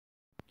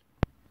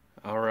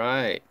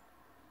Alright,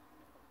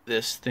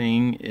 this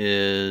thing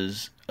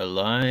is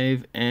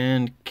alive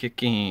and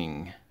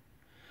kicking.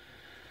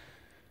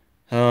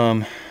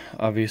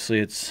 Obviously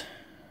it's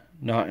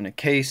not in a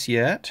case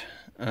yet.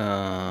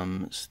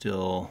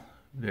 Still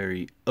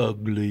very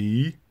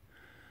ugly.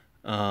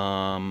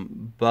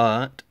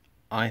 But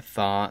I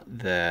thought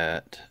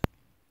that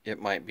it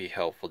might be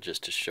helpful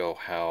just to show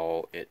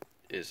how it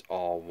is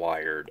all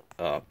wired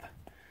up.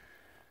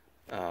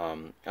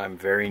 I'm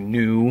very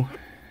new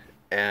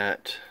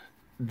at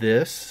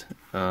this,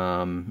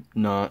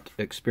 not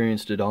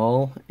experienced at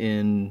all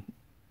in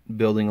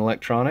building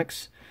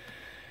electronics,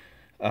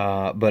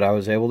 but I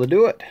was able to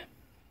do it.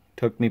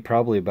 Took me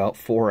probably about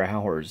 4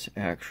 hours,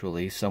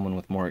 actually. Someone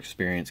with more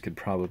experience could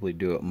probably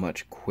do it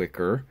much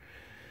quicker.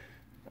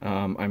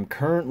 I'm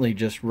currently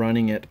just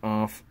running it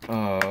off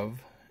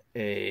of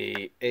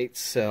a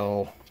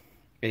 8-cell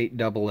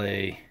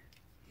 8AA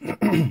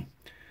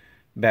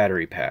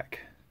battery pack.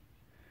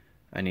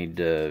 I need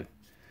to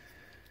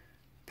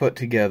put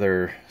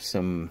together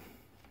some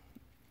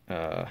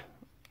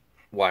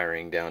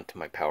wiring down to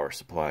my power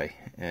supply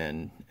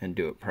and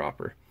do it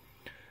proper.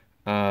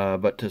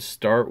 But to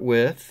start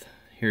with,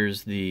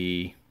 here's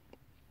the,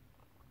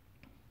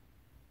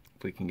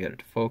 if we can get it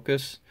to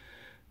focus,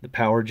 the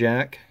power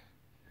jack.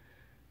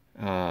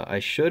 I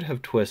should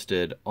have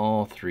twisted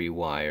all 3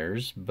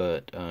 wires,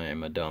 but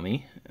I'm a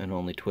dummy and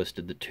only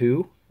twisted the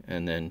 2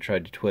 and then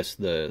tried to twist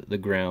the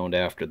ground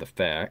after the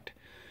fact.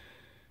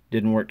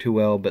 Didn't work too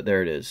well, but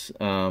there it is.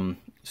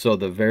 So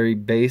the very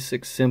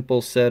basic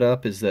simple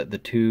setup is that the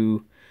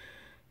 2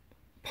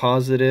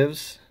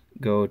 positives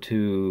go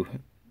to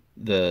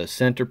the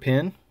center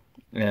pin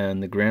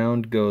and the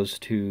ground goes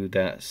to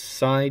that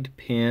side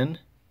pin,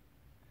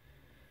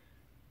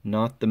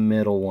 not the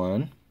middle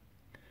one.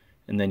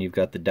 And then you've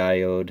got the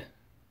diode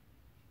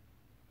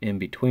in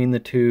between the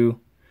 2.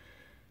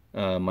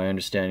 My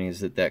understanding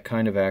is that that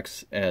kind of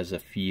acts as a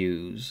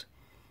fuse.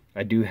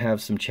 I do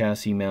have some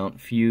chassis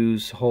mount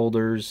fuse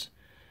holders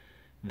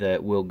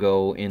that will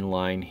go in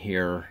line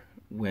here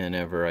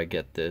whenever I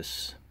get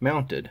this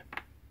mounted.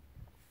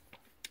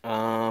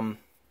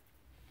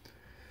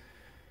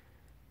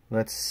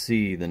 Let's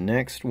see, the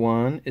next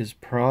one is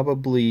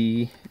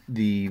probably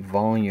the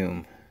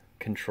volume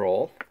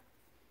control.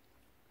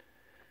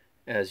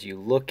 As you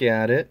look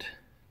at it,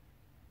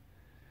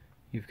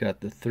 you've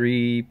got the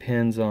 3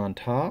 pins on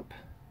top.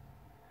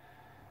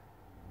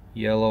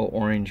 Yellow,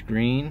 orange,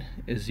 green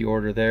is the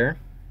order there.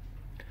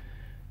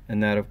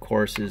 And that, of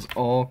course, is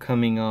all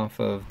coming off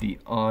of the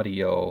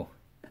audio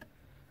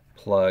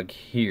plug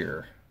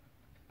here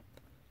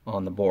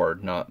on the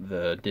board, not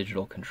the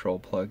digital control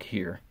plug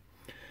here.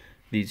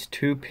 These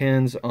 2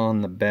 pins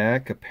on the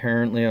back,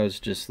 apparently, I was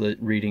just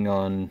reading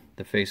on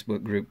the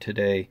Facebook group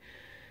today,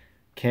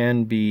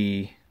 can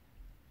be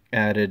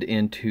added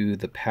into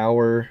the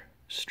power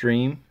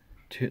stream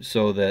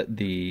so that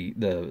the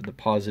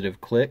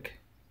positive click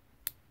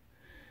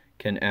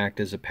can act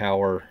as a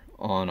power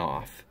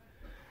on-off.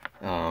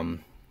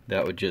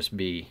 That would just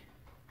be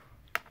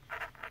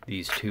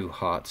these 2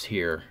 hots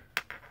here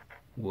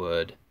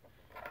would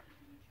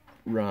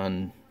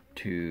run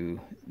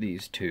to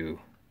these 2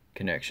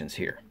 connections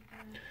here,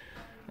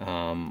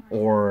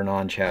 or an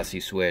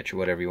on-chassis switch, or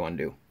whatever you want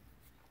to do.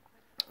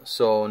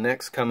 So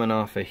next, coming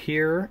off of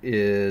here,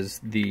 is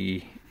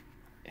the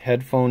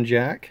headphone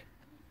jack.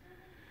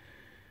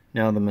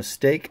 Now the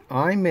mistake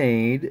I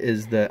made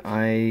is that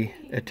I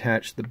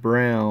attached the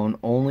brown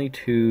only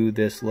to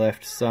this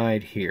left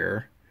side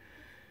here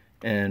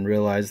and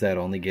realized that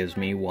only gives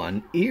me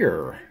 1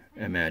 ear.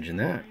 Imagine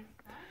that.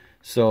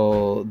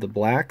 So the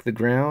black, the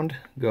ground,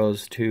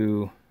 goes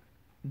to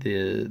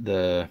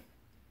the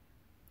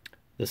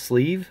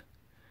sleeve,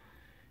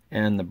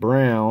 and the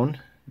brown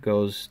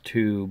goes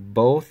to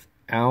both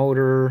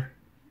outermost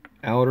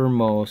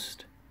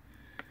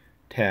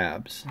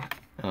tabs.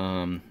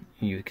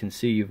 You can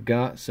see you've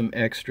got some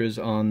extras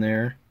on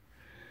there.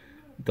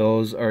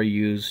 Those are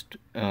used,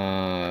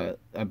 I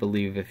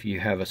believe, if you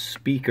have a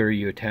speaker,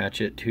 you attach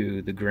it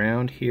to the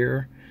ground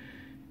here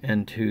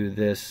and to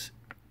this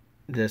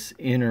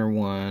inner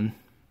one.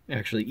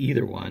 Actually,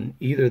 either one,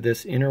 either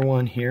this inner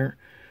one here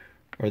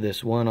or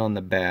this one on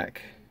the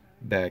back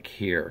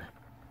here.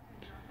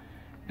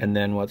 And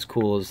then what's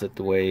cool is that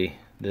the way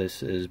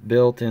this is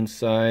built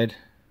inside,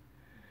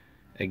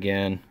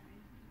 again,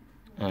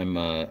 I'm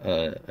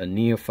a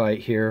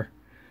neophyte here,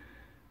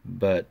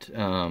 but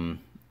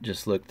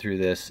just look through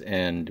this,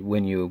 and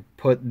when you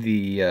put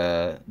the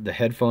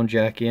headphone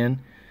jack in,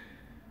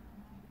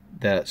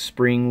 that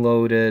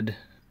spring-loaded,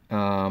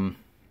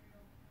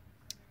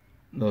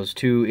 those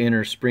 2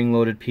 inner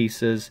spring-loaded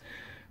pieces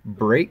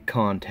break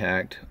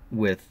contact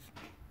with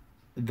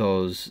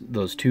those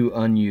 2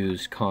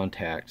 unused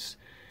contacts,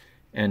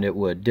 and it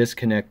would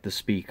disconnect the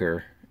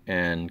speaker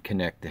and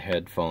connect the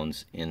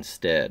headphones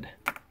instead.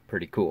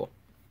 Pretty cool.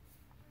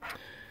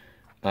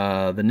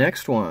 The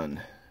next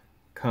one,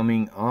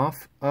 coming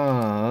off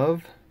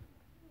of,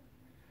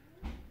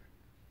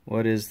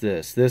 what is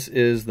this? This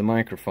is the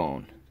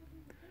microphone.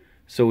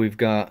 So we've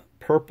got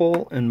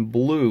purple and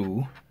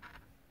blue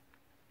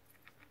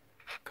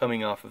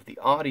coming off of the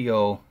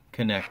audio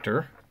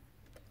connector,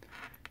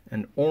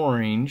 and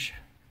orange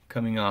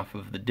coming off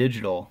of the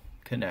digital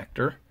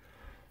connector.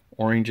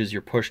 Orange is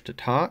your push to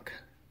talk,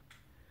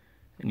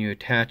 and you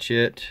attach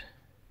it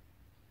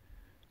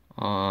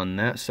on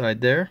that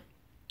side there,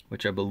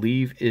 which I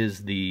believe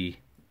is the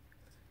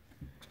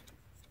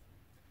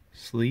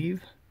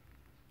sleeve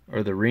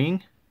or the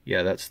ring.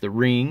 Yeah, that's the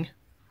ring.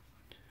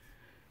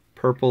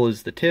 Purple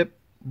is the tip,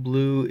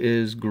 blue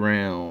is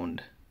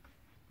ground.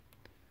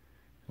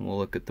 And we'll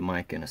look at the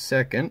mic in a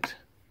second.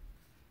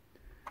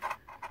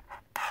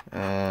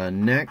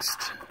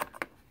 Next,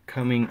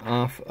 coming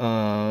off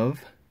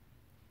of,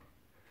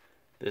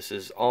 this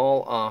is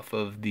all off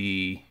of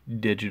the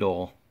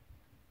digital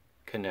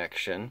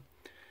connection,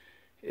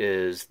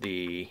 is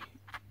the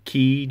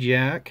key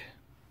jack.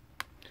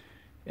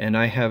 And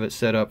I have it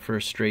set up for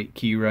a straight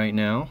key right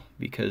now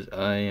because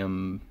I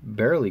am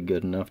barely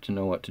good enough to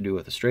know what to do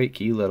with a straight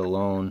key, let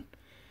alone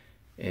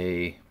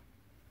a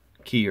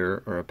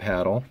keyer or a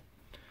paddle.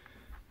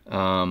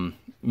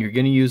 You're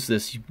going to use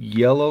this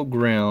yellow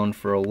ground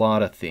for a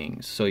lot of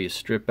things. So you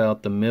strip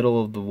out the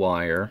middle of the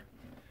wire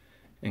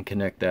and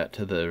connect that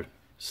to the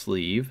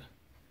sleeve.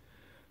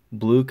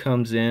 Blue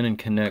comes in and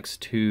connects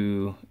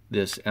to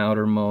this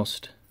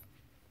outermost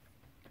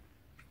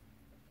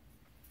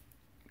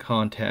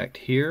contact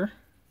here.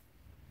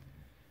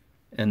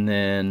 And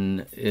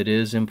then it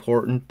is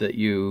important that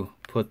you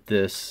put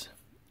this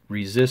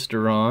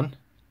resistor on.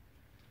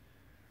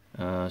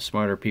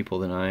 Smarter people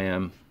than I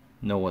am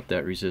know what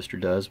that resistor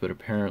does, but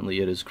apparently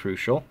it is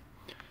crucial.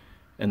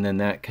 And then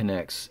that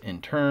connects in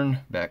turn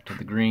back to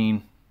the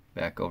green,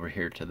 back over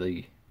here to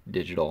the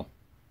digital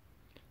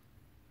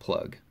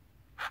plug.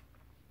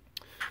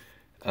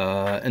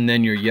 And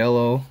then your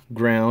yellow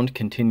ground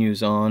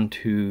continues on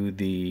to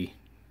the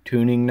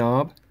tuning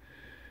knob,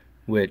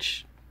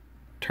 which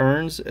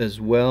turns as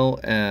well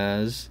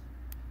as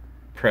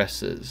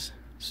presses.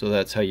 So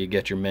that's how you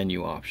get your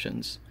menu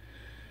options.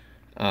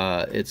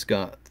 It's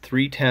got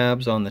 3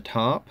 tabs on the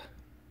top.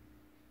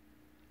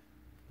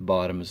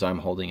 Bottom as I'm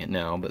holding it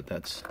now, but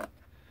that's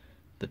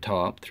the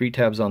top. 3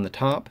 tabs on the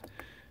top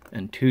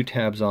and 2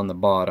 tabs on the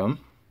bottom.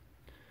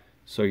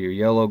 So your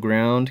yellow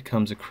ground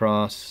comes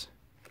across.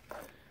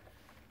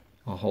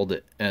 I'll hold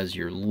it as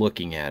you're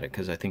looking at it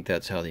because I think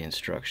that's how the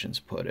instructions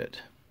put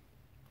it.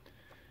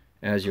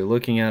 As you're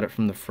looking at it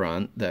from the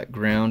front, that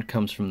ground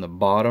comes from the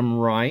bottom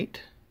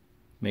right,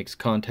 makes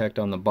contact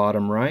on the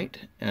bottom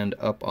right and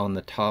up on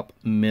the top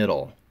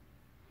middle.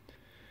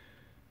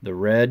 The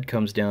red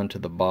comes down to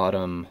the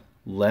bottom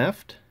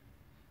left.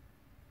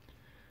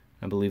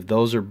 I believe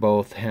those are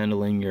both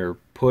handling your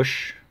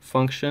push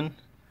function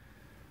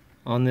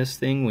on this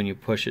thing. When you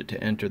push it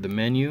to enter the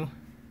menu,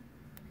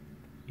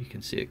 you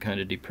can see it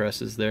kind of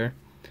depresses there.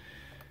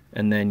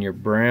 And then your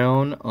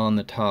brown on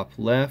the top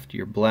left,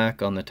 your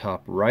black on the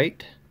top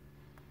right,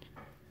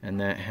 and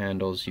that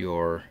handles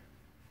your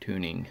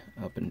tuning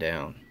up and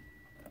down.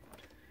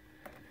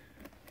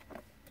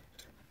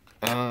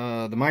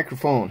 The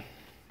microphone.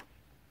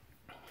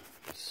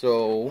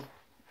 So,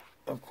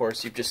 of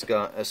course, you've just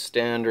got a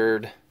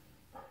standard,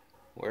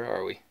 where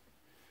are we?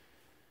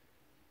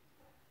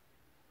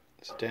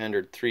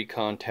 Standard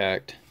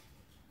 3-contact,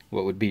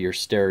 what would be your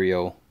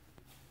stereo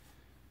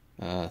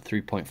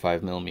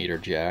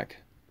 3.5mm jack.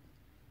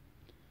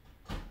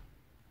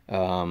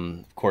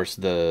 Of course,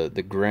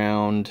 the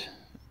ground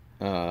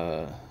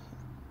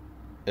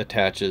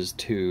attaches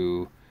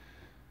to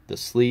the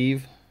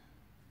sleeve.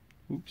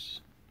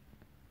 Oops.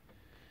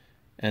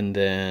 And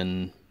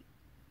then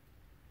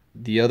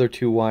the other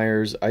 2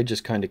 wires I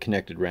just kind of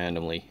connected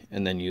randomly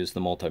and then used the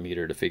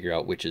multimeter to figure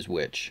out which is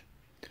which.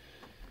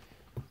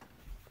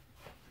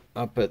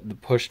 Up at the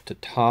push to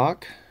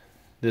talk,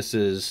 this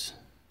is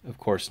of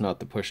course not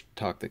the push to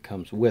talk that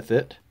comes with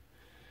it,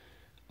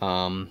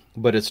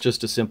 but it's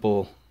just a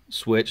simple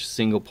switch,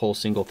 single pull,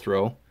 single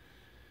throw.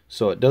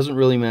 So it doesn't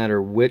really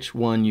matter which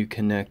one you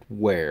connect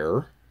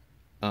where,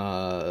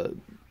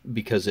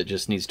 because it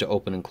just needs to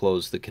open and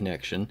close the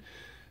connection.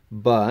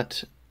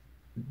 But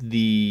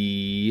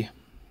I'd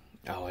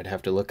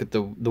have to look at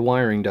the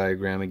wiring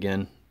diagram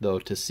again though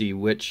to see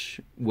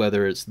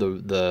whether it's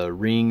the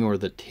ring or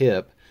the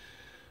tip.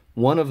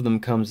 One of them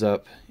comes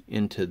up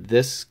into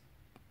this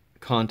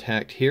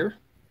contact here,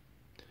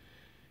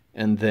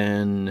 and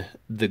then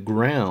the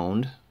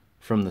ground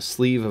from the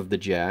sleeve of the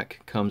jack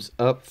comes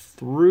up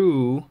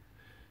through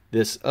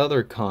this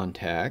other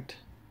contact,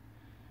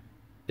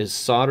 is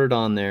soldered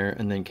on there,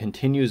 and then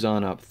continues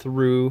on up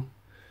through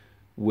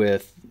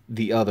with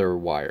the other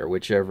wire,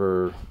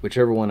 whichever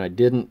one I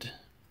didn't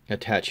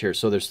attach here.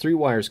 So there's 3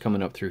 wires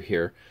coming up through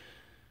here.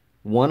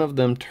 One of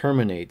them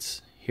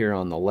terminates here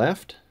on the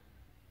left.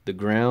 The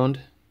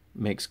ground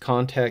makes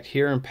contact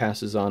here and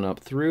passes on up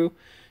through,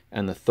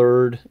 and the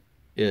third,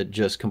 it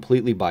just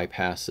completely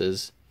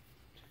bypasses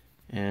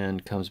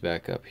and comes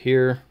back up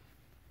here.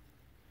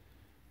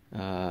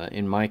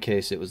 In my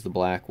case, it was the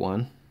black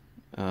one,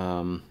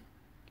 and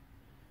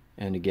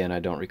again, I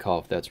don't recall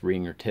if that's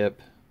ring or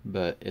tip,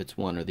 but it's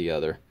one or the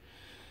other.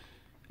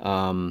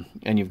 And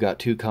you've got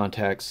 2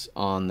 contacts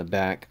on the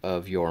back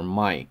of your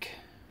mic.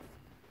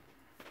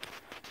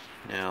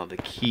 Now the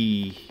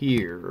key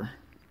here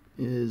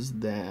is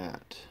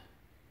that,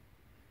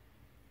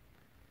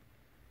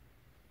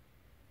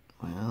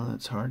 well,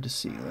 it's hard to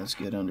see. Let's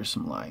get under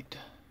some light.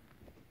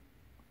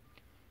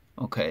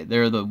 Okay,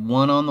 there, the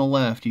one on the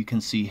left you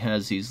can see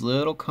has these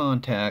little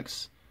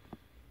contacts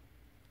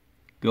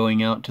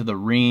going out to the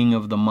ring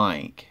of the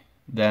mic.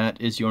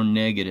 That is your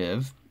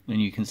negative,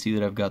 and you can see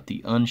that I've got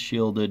the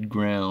unshielded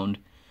ground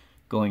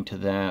going to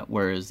that,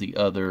 whereas the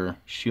other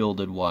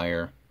shielded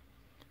wire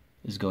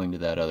is going to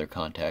that other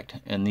contact.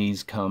 And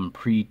these come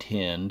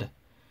pre-tinned,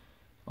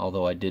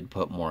 although I did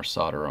put more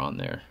solder on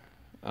there.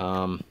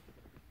 Don't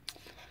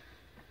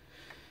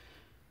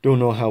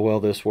know how well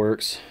this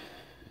works,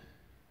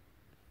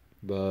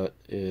 but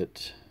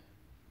it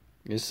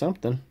is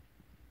something.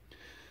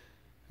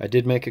 I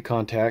did make a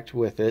contact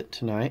with it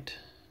tonight.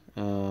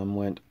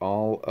 Went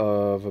all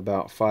of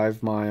about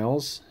 5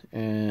 miles,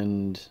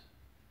 and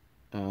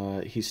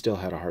he still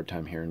had a hard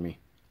time hearing me.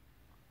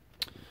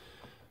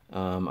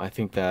 I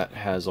think that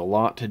has a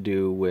lot to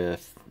do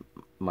with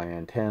my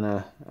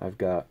antenna. I've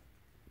got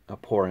a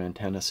poor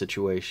antenna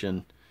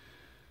situation,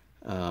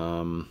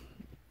 and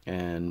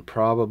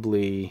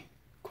probably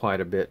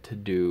quite a bit to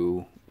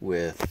do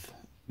with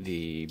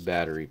the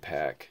battery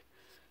pack.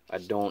 I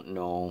don't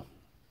know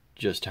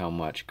just how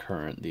much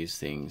current these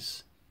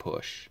things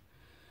push.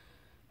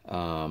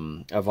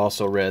 I've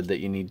also read that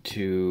you need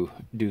to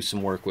do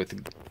some work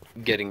with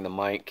getting the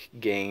mic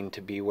gain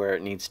to be where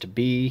it needs to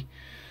be.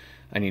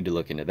 I need to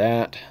look into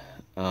that.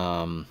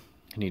 I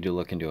need to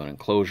look into an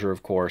enclosure,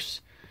 of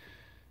course.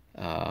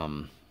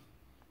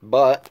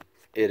 But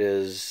it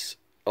is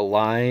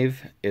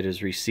alive, it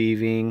is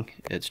receiving,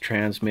 it's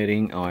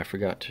transmitting. Oh, I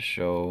forgot to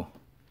show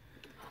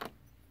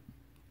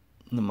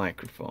the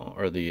microphone,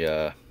 or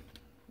the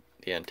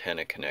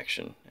antenna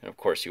connection. And of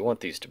course you want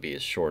these to be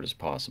as short as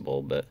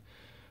possible, but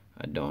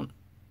I don't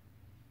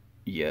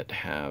yet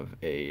have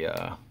a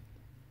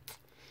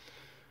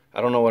I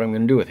don't know what I'm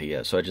going to do with it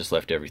yet, so I just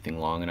left everything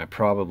long, and I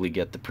probably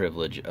get the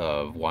privilege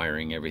of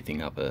wiring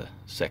everything up a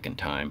second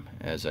time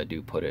as I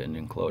do put it in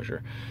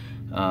enclosure.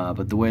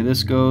 But the way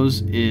this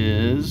goes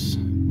is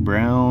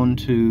brown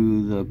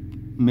to the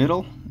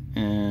middle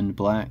and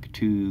black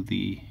to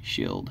the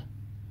shield.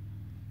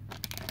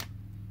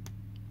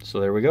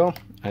 So there we go.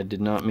 I did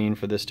not mean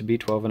for this to be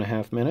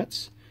 12.5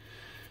 minutes.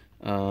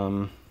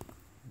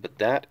 But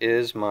that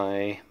is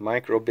my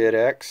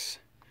uBitx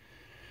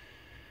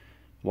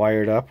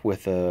wired up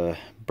with a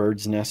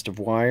bird's nest of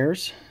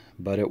wires,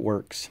 but it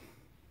works.